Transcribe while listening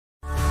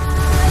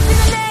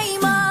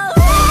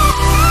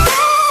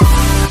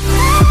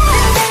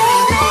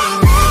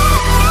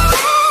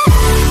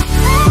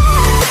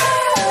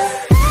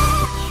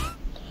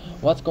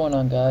What's going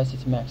on, guys?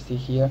 It's Max-T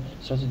here.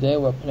 So today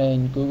we're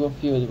playing Google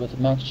Feud with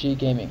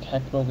YTMAX-TGaming,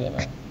 hack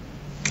programmer.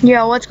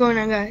 Yeah, what's going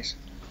on, guys?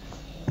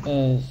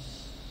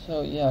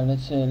 So yeah,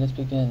 let's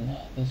begin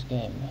this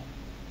game.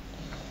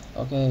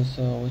 Okay,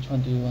 so which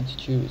one do you want to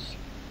choose?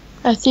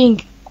 I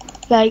think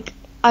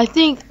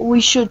we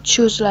should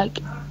choose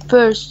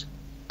first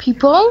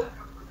people.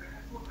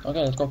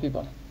 Okay, let's go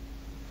people.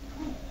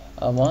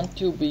 I want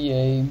to be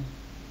a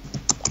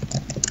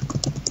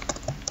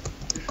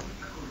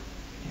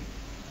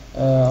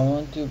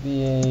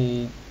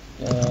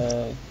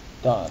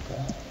dog.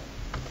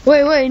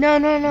 Wait, no.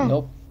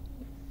 Nope.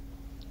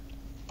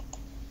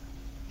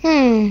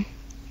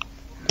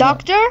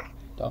 Doctor?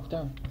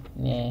 Doctor?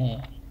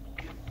 Nah.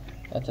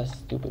 That's a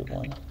stupid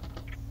one.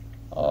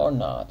 Or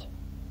not.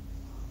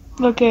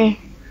 Okay.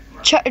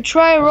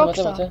 Try What's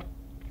Rockstar. it?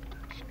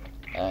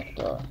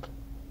 Actor.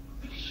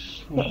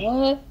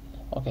 What?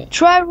 Okay.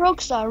 Try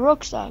Rockstar.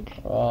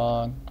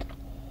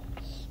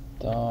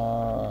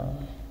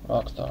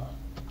 Rockstar.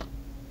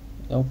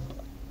 Nope.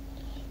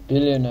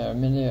 Billionaire,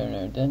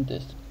 millionaire,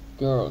 dentist,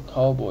 girl,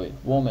 cowboy,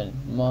 woman,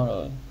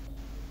 model,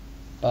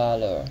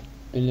 baller,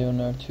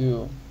 billionaire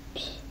 2.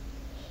 Psst.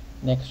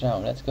 Next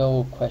round, let's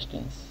go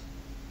questions.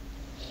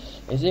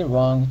 Is it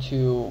wrong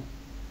to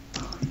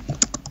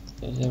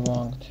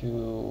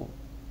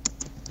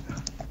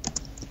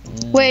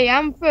Wait,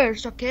 I'm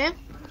first, okay?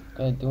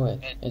 Okay, do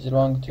it. Is it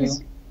wrong to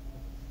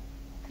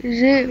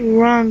Is it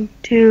wrong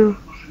to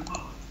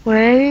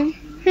wait?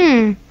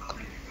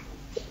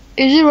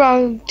 Is it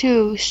wrong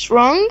to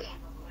strong?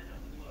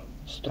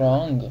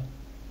 strong?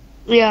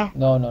 Yeah.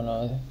 No,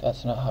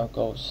 that's not how it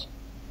goes.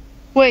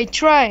 Wait,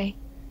 try.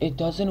 It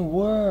doesn't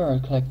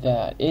work like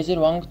that. Is it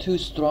wrong to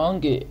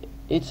strong?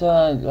 It's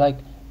like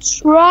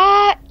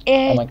Try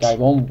it. oh my god, it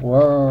won't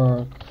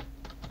work.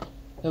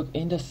 Look,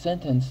 in the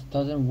sentence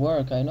doesn't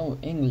work. I know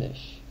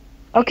English.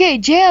 Okay,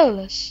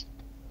 jealous.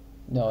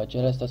 No,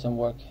 jealous doesn't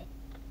work.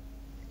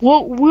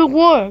 What will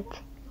work?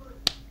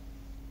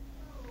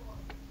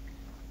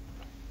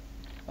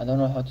 I don't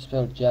know how to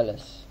spell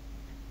jealous.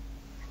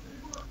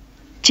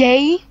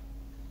 J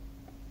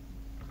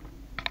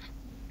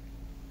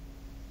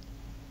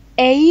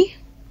A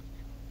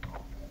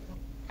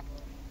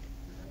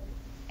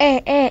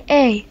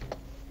A.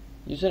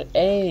 You said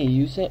A.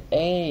 You said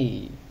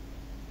A.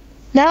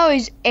 Now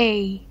it's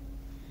A.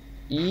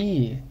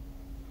 E.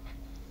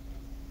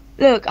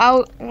 Look,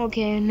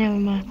 okay, never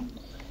mind.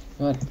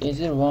 What? Is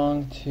it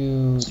wrong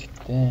to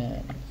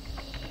dance?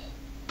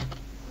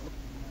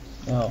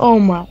 No. Oh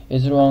my.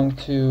 Is it wrong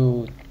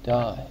to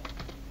die?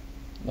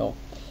 No.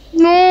 Is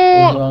it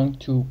No. wrong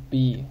to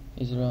be?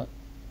 Is it wrong?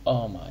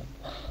 Oh my.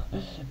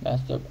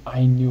 Master,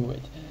 I knew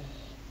it.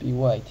 Be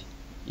white.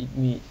 Eat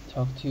meat.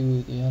 Talk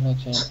to the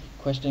election.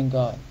 Question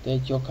God.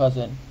 Date your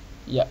cousin.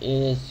 Yeah, it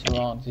is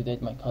wrong to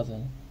date my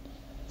cousin.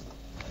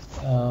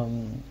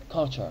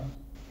 Culture.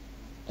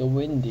 The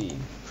windy.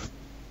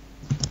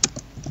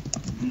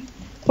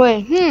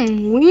 Wait,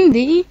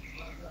 windy.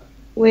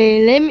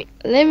 Wait,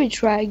 let me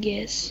try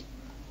guess.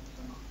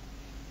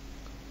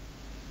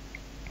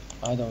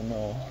 I don't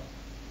know.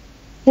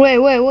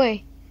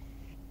 Wait.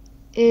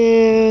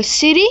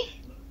 City?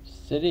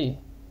 City.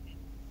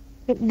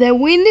 The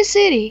windy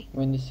city.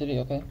 Windy city,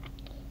 okay.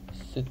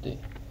 City.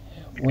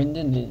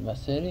 Windy is my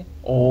city.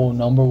 Oh,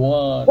 number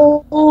one.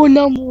 Oh,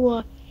 number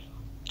one.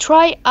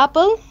 Try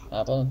apple.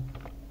 Apple.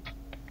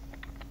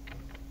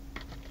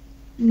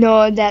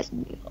 No, that's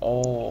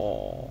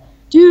Oh.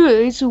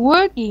 dude. It's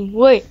working.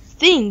 Wait,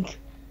 think.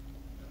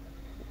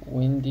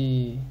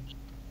 Windy.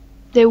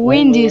 The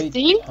windy wait,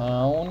 thing.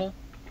 Town.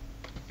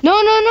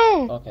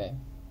 No. Okay.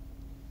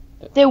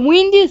 The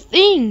windy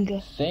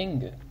thing.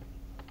 Thing.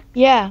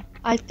 Yeah,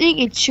 I think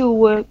it should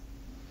work.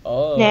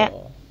 Oh. Nah.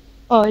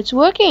 Oh, it's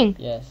working.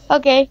 Yes.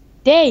 Okay.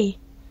 Day.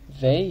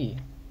 They.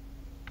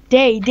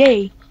 Day.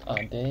 Day.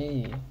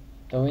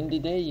 The windy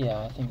day.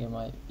 Yeah, I think it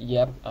might.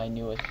 Yep, I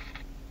knew it.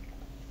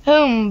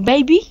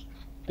 Baby.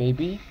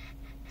 Baby.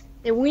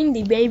 The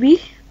windy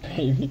baby.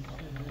 Baby.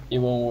 It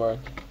won't work.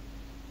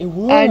 It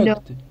worked. I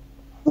know.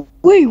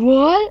 Wait,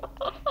 what?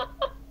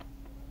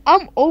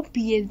 I'm OP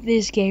at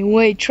this game.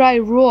 Wait, try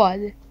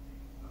rod.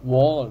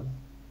 Wall.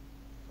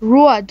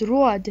 Rod.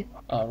 Road.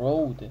 Oh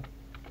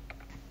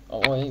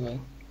wait.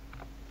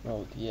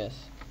 Road. Yes.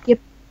 Yep,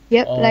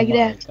 Oh like my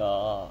that.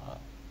 God.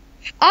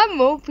 I'm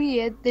OP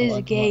at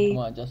this game.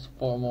 Come on, just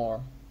 4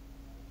 more.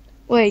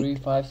 Wait, 3,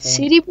 5, 7.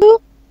 city blue?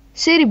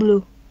 City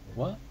blue.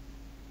 What?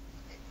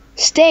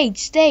 State.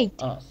 State.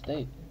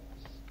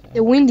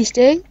 The windy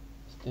state?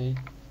 State.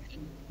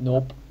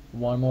 Nope.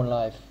 1 more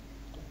life.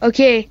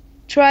 Okay,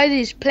 try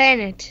this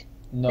planet.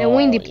 No. The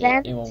windy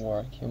planet? It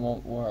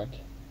won't work.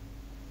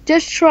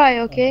 Just try,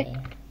 okay?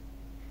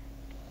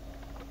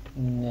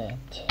 Net.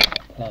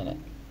 Planet.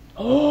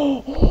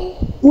 Oh!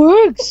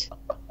 Works!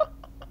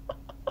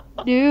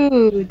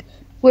 Dude.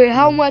 Wait,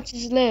 how much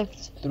is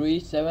left? 3,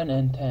 7,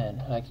 and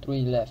 10. Like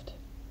 3 left.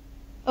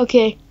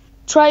 Okay.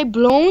 Try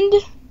blonde.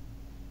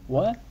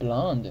 What?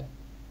 Blonde.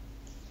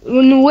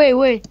 No,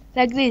 wait.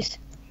 Like this.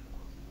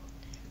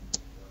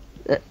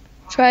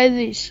 Try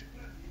this.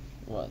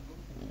 What?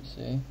 Let me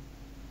see.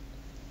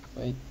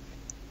 Wait.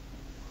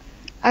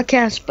 I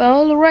can't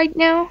spell right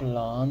now.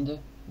 Blonde.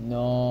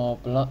 No,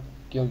 blonde.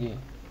 여기.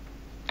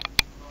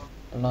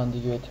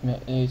 Blonde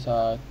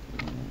의사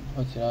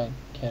호지라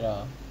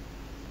케라.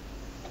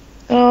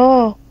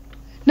 Oh.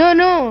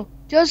 No.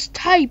 Just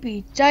type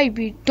it.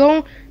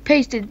 Don't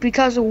paste it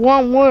because it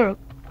won't work.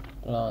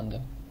 Blonde.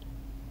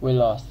 We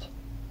lost.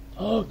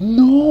 Oh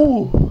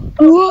no!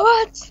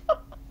 What?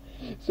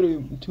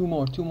 Two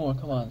more.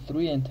 Come on,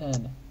 3 and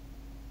 10.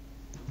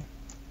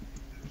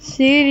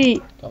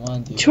 City. Come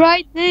on, dude.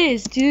 Try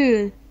this,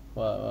 dude.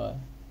 What?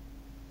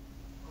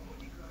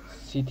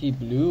 City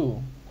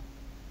blue.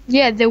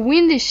 Yeah, the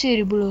wind is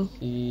city blue.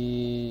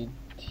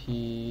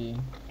 City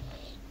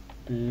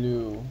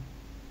blue.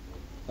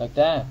 Like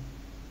that?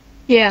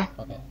 Yeah.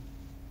 Okay.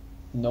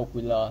 Nope,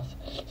 we lost.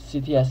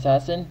 City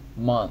assassin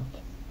month.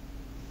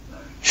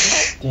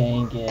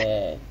 Dang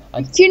it.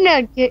 I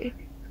cannot get.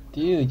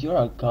 Dude, you're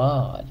a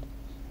god.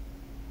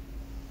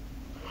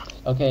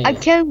 Okay. I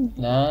can't.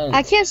 Now.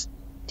 I can't.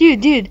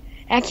 Dude.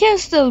 I can't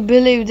still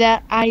believe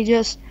that I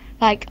just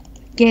like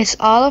guess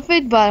all of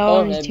it, but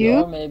only two.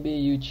 Or maybe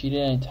you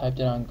cheated and typed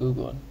it on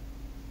Google.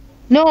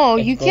 No,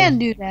 you can't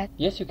do that.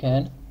 Yes, you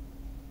can.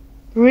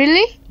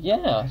 Really?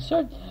 Yeah,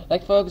 search.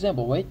 Like for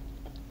example, wait.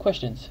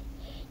 Questions.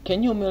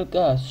 Can you milk?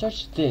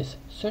 Search this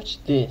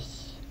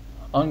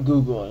on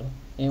Google.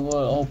 It will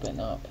open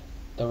up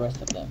the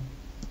rest of them.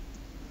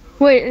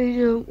 Wait.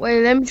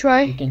 Let me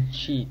try. You can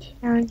cheat.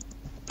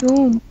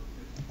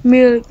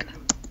 Milk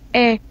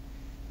a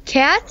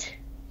cat.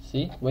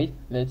 See? Wait.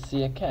 Let's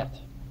see a cat.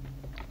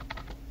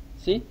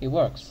 See? It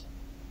works.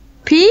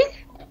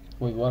 Pig.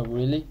 Wait, what?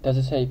 Really? Does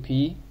it say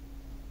P?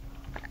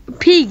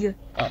 Pig.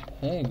 A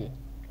pig.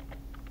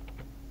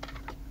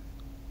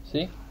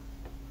 See?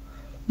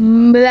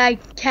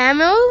 Like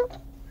camel.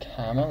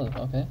 Camel.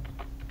 Okay.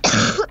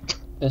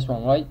 This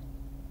one, right?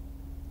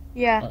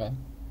 Yeah. Okay.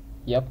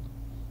 Yep.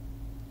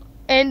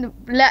 And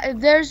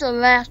there's the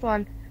last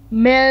one.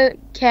 Male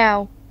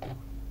cow.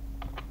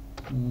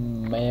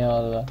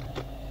 Male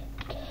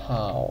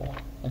cow.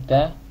 Like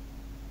that?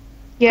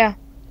 Yeah.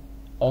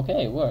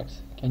 Okay, it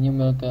works. Can you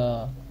milk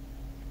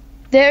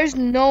There's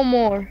no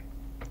more.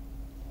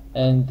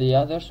 and the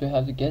others we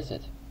have to guess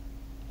it.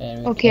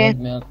 And we Okay.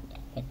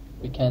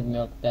 can't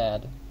milk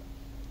dad.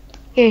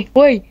 Okay,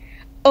 wait.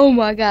 Oh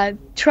my god.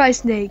 Try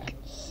snake.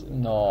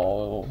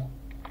 No.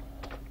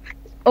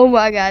 Oh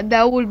my god,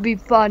 that would be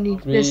funny.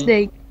 3, The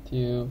snake.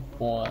 2,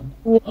 1.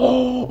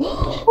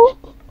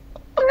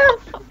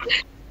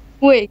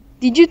 Wait,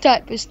 did you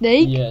type a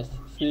snake? Yes.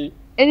 See?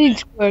 And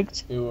it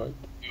worked. It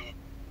worked.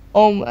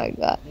 Oh my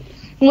god.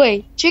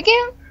 Wait,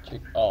 chicken?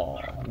 Oh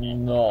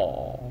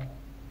no.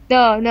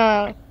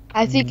 No.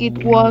 I think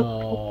it was.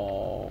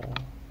 No.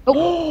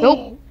 Oh,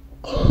 nope.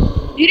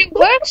 Did it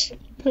work?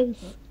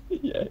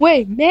 Yes.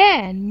 Wait,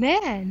 man.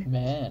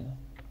 Man.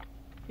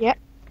 Yeah.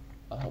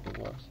 I hope it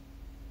works.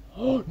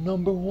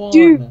 Number 1.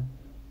 Dude.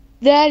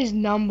 That is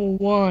number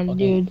 1,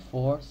 Okay, dude.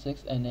 4,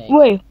 6, and 8.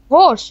 Wait,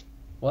 horse.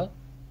 What?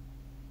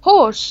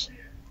 Horse.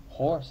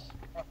 Horse.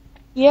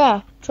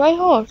 Yeah, try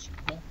horse.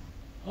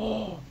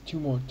 Two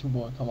more.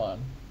 Come on.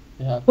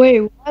 You have. Wait,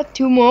 what?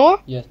 2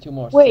 more? Yes, 2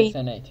 more. Wait. 6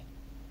 and 8.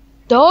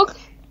 Dog?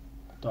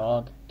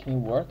 Dog. Can it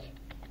work?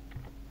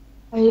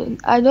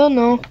 I don't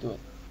know. Let's do it.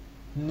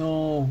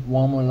 No.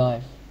 1 more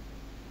life.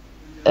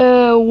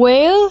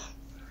 Whale?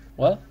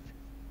 What?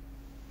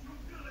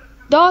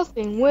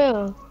 Dolphin,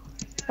 whale.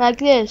 Like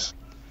this.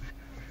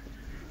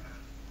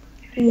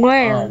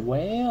 Whale.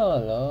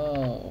 Whale.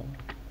 Oh.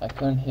 I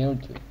couldn't hear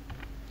it.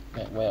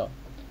 Yeah, whale.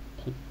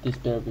 This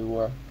better be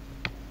work.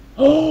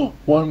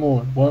 One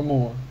more.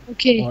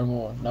 Okay. One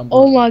more. Number.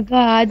 Oh my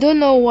god, I don't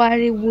know what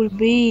it would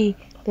be.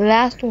 The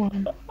last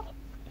one.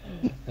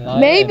 Lion.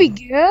 Maybe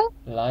girl?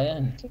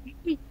 Lion.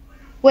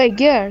 Wait,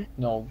 girl.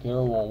 No,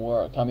 girl won't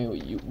work. I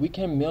mean, we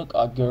can milk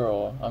a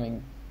girl. I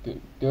mean,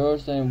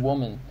 girls and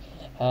women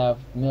have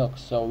milk,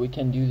 so we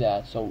can do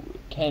that. So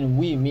can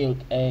we milk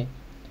a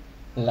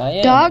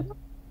lion? Dog?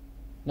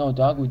 No,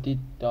 dog. We did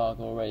dog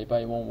already,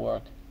 but it won't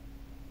work.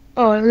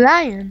 Oh,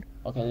 lion.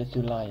 Okay, let's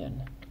do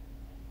lion.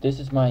 This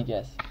is my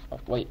guess. Oh,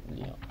 wait,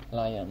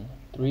 lion.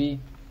 3,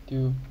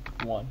 2,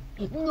 1.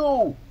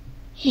 No!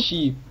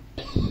 Sheep.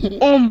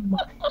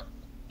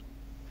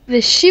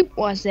 The sheep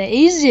was the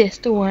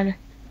easiest one.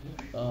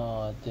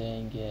 Oh,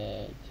 dang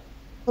it.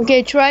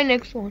 Okay, try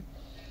next one.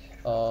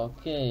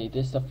 Okay,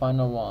 this is the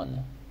final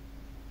one.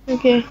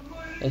 Okay.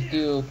 Let's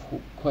do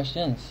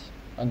questions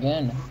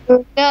again.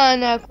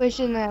 No,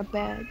 questions are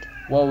bad.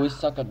 Well, we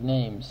suck at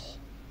names.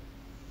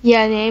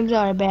 Yeah, names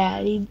are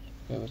bad. Okay,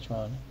 which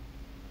one?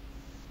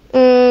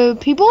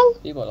 People?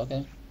 People,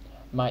 okay.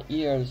 My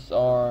ears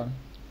are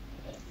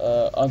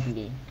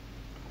ugly.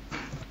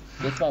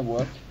 This might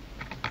work.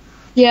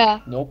 Yeah.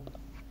 Nope.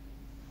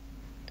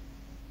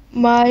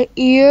 My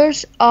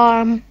ears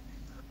are...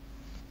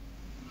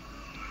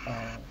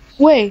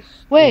 Wait.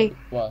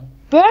 What?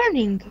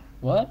 Burning.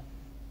 What?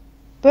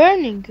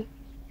 Burning.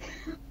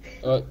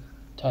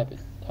 Type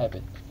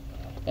it.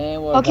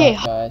 And we're Okay,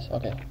 back, guys.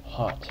 Okay,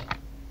 hot.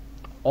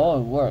 Oh,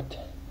 it worked.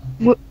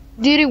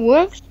 did it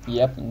work?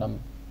 Yep,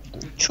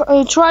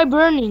 Try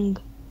burning.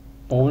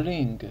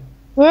 bowling.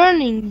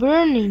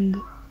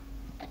 Burning.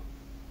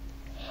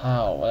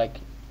 How? Like,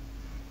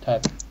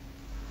 type.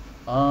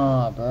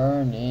 Ah,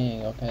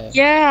 burning. Okay.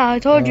 Yeah, I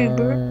told you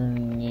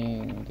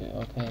Burning.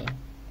 Okay.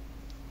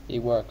 It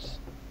works.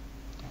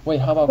 Wait,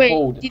 how about Wait,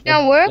 cold? did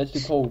that work? Let's do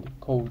cold.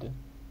 Cold.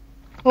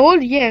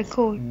 Cold? Yeah,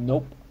 cold.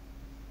 Nope.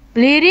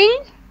 Bleeding?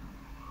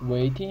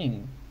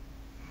 Waiting.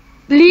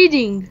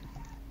 Bleeding.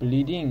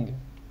 Bleeding.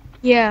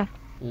 Yeah.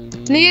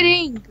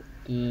 Bleeding.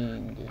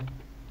 Bleeding.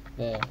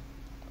 There.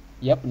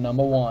 Yep,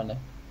 number one.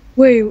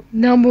 Wait,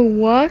 number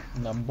one?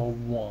 Number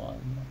one.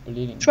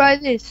 Bleeding. Try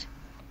this.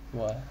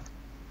 What?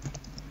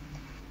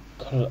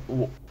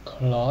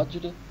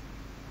 Collage?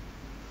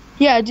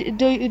 Yeah,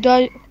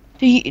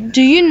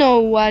 do you know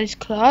what is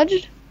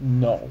collage?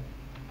 No.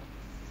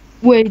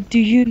 Wait, do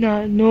you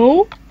not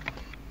know?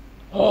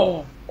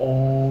 Oh,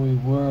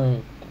 it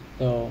worked.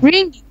 Though.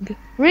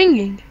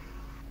 Ringing.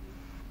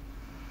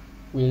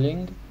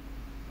 Willing?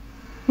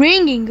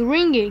 Ringing.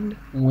 Winning.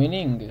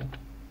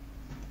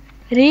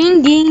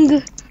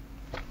 Ringing.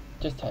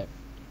 Just type.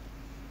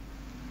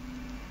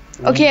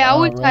 Okay, I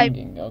would type.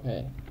 Ringing.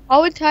 Okay. I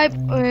would type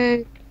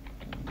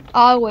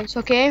always,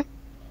 okay?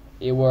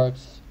 It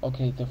works.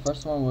 Okay, the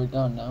first one we're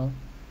done now.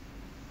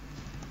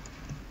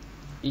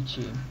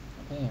 Itchy.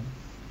 Okay.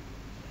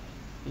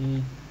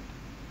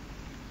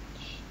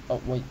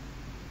 Oh, wait.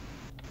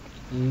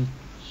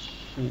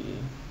 Itchy.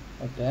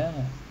 Like that.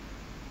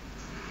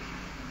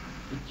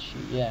 Itchy,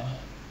 yeah.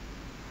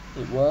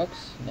 It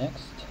works.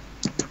 Next.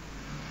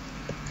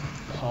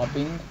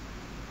 Popping.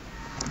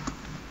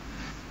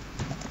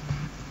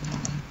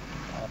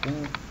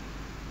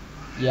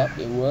 Yep,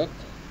 it worked.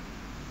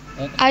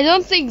 Next. I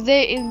don't think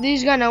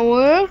this gonna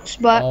work,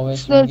 but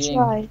Always still ringing.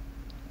 try.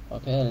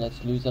 Okay,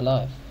 let's lose a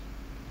life.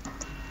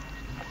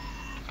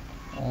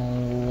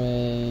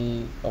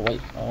 Always. Oh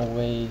wait.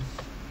 Always.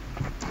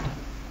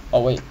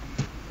 Oh wait.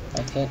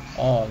 I said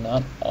all,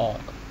 not all.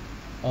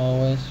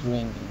 Always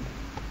ringing.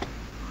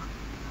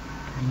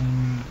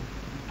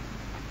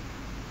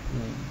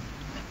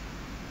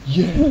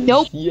 Yes.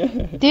 Nope. Yeah.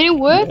 Did it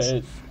work?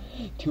 Yes.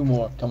 Two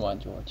more. Come on,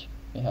 George.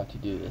 We have to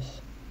do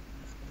this.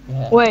 We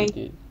have Wait.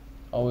 to do.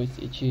 Always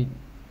itchy.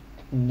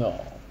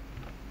 No.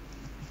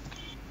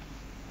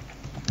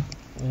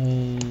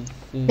 No,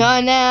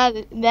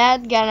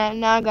 that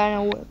not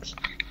gonna work.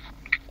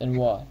 Then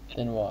what?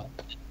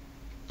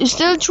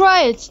 Still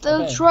try it.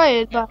 Try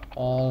it, but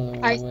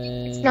Always.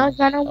 it's not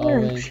gonna work.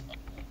 Always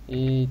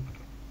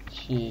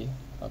itchy.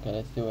 Okay,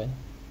 let's do it.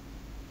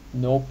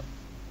 Nope.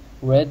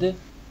 Red,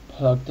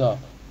 plugged up.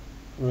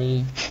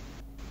 Really?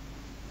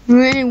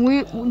 Really,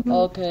 we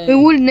Okay.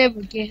 would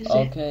never guess it.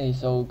 Okay,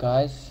 so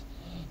guys,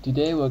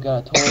 today we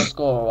got a total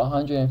score of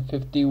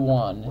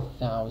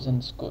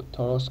 151,000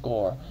 total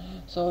score.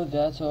 So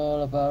that's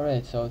all about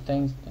it. So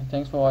thanks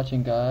for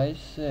watching,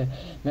 guys.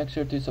 Make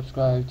sure to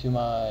subscribe to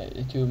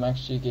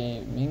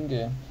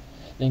YTMAX-TGaming.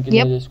 Link in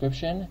the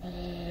description,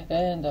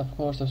 and of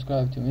course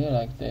subscribe to me.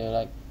 Like,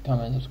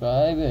 comment,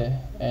 subscribe,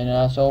 and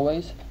as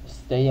always,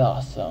 stay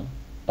awesome.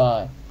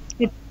 Bye.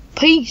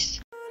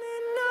 Peace.